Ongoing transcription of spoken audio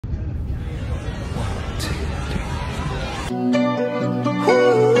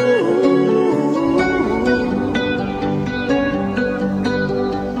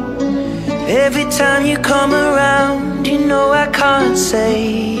Every time you come around, you know I can't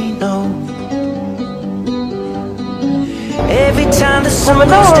say no. Every time the sun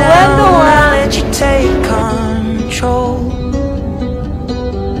goes down, I let you take control.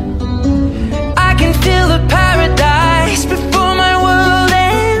 I can feel the paradise before my world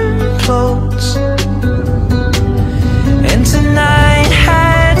implodes. And tonight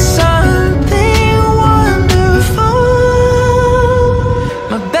had something wonderful.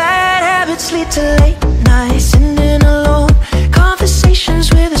 My bad habits lead to late nights, sitting alone, conversations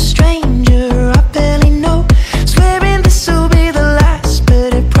with a stranger I barely know, swearing this will be the last,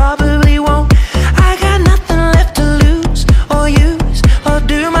 but it probably won't. I got nothing left to lose or use or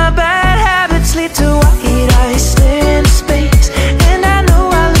do. My bad habits lead to white eyes stare into space, and I know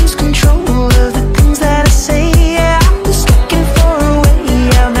I lose control of the things that I say. Yeah, I was looking for a way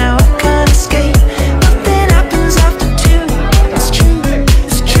out, now I can't escape. Nothing happens after two. It's true,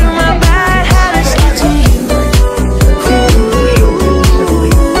 it's true. My bad habits lead to you.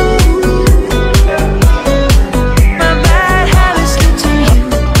 My bad habits lead to you.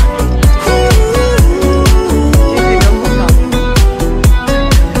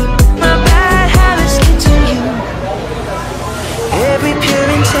 My bad habits lead to you. Every pure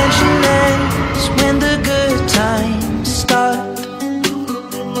intention ends when the good times start.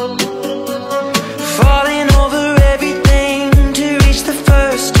 Falling over everything to reach the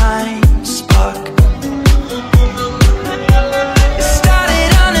first time spark. It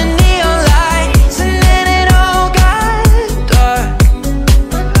started under neon lights and then it all got dark.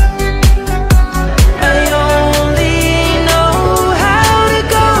 I only know how to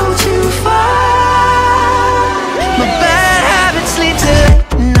go too far. My bad habits lead to late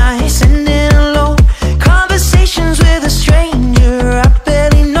nights, sitting alone, conversations with a stranger I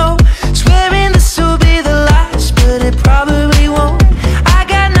barely know, swearing this will be the last, but it probably won't. I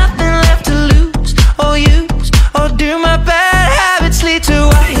got nothing left to lose or use or do. My bad habits lead to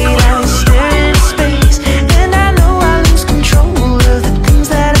white eyes staring into space, and I know I lose control of the things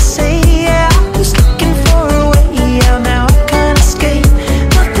that I say. Yeah, I was looking for a way out, now I can't escape.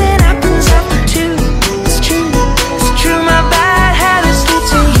 Nothing happens after two. It's true, it's true. My bad habits lead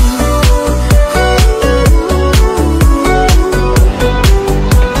to you.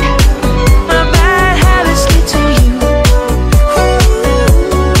 My bad habits lead to you.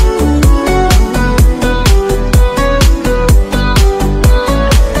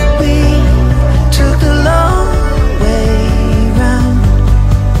 We took the long way round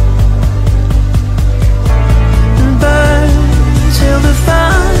and burned till the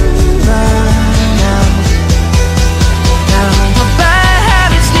fun ran out. Now my bad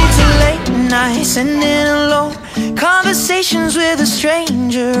habits lead to late nights, sitting alone, conversations with a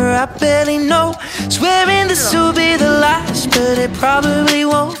stranger I barely know, swearing this will be the last, but it probably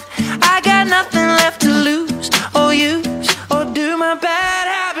won't. I got nothing left to lose or use or do. My bad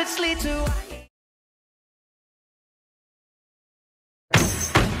habits lead to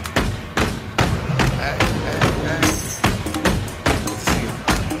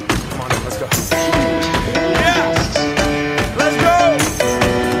Come on, let's go. Yeah, let's go.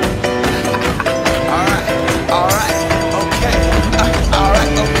 All right, okay. All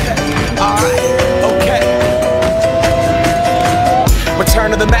right, okay.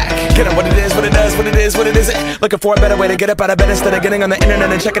 Return to the Mac. Get up what it is, what it does, what it is, what it isn't. Looking for a better way to get up out of bed instead of getting on the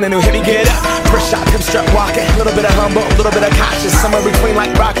internet and checking a new hit. Get up, first shot, hip strut walking. A little bit of humble, a little bit of cautious. Somewhere between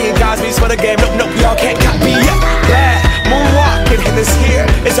like Rocky and Cosby's for the game. Nope, y'all can't copy it. Bad moonwalking, and this here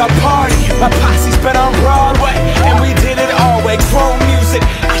is our party. My posse's been on Broadway, and we did it all way. Chrome music,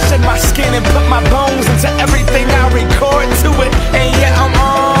 I shed my skin and put my bones into everything I record to it. And yeah, I'm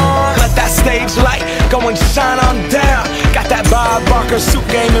on. Let that stage light go and shine on down. Got that Bob Barker suit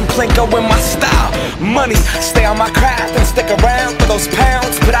game and Plinko in my style. Money, stay on my craft and stick around for those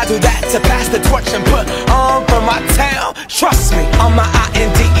pounds. But I do that to pass the torch and put on for my town. Trust me, on my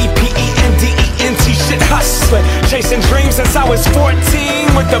INDEPENDENT shit hustling. Chasing dreams since I was 14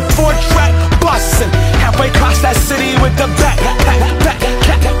 with the 4-track bustin'. Halfway across that city with the back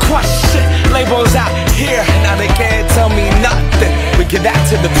crush shit. Labels out here, now they can't tell me nothing. We give that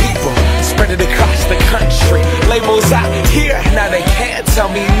to the people, spread it across the country. Labels out here, now they can't tell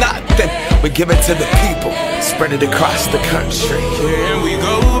me nothing. We give it to the people, spread it across the country. Here we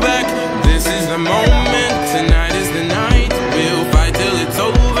go back, this is the moment, tonight is the night. We'll fight till it's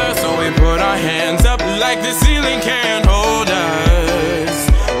over, so we put our hands up like the ceiling can't hold us.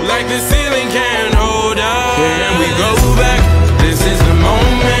 Like the ceiling can't hold us. Here we go back, this is the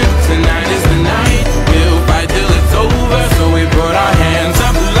moment, tonight is the night. We'll fight till it's over,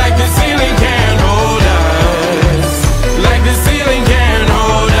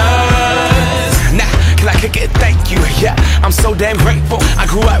 grateful. I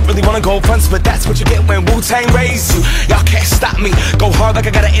grew up really wanna go fronts, but that's what you get when Wu-Tang raised you. Y'all can't stop me. Go hard like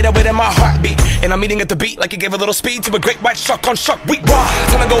I got an 808 in my heartbeat. And I'm eating at the beat like it gave a little speed to a great white shark on shark. We raw.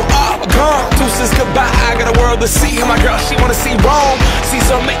 Time to go up, gone. Deuces goodbye. I got a world to see. And my girl, she wanna see Rome.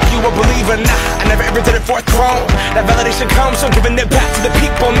 Caesar make you a believer. Nah, I never ever did it for a throne. That validation comes from giving it back to the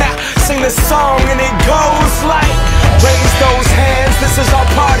people. Now sing this song and it goes like, raise those hands, this is our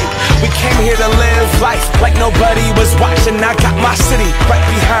party. We came here to live life like nobody was watching. I got my city right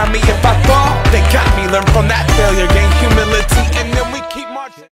behind me. If I fall, they got me. Learn from that failure, gain humility, and then we keep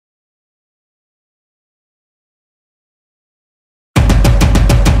marching.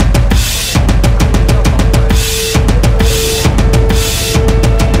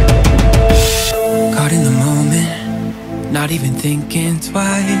 Caught in the moment, not even thinking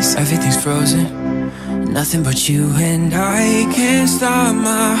twice. Everything's frozen, nothing but you and I. Can't stop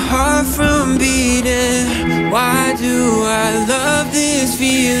my heart from beating. Why do I love this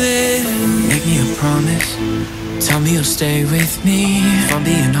feeling? Make me a promise, tell me you'll stay with me. If I'm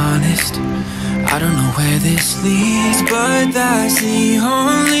being honest, I don't know where this leads, but that's the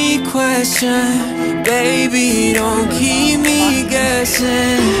only question. Baby, don't keep me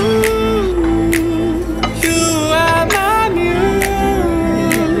guessing. You are my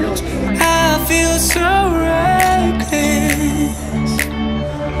muse, I feel so reckless.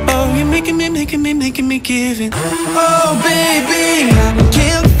 Oh, you're making me give it. Oh, baby, I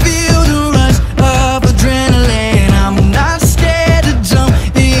can't feel the rush of adrenaline. I'm not scared to jump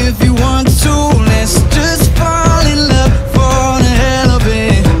if you want to. Let's just fall in love for the hell of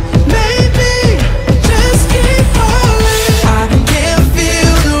it. Baby, just keep falling. I can't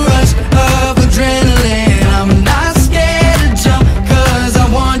feel the rush of adrenaline. I'm not scared to jump 'cause I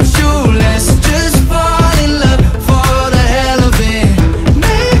want you. Let's just fall in love for the hell of it.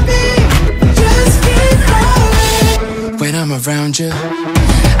 Baby, just keep falling. When I'm around you,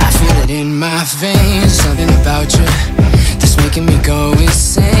 I feel it in my veins. Something about you that's making me go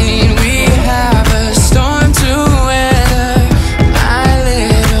insane. We have a storm to end.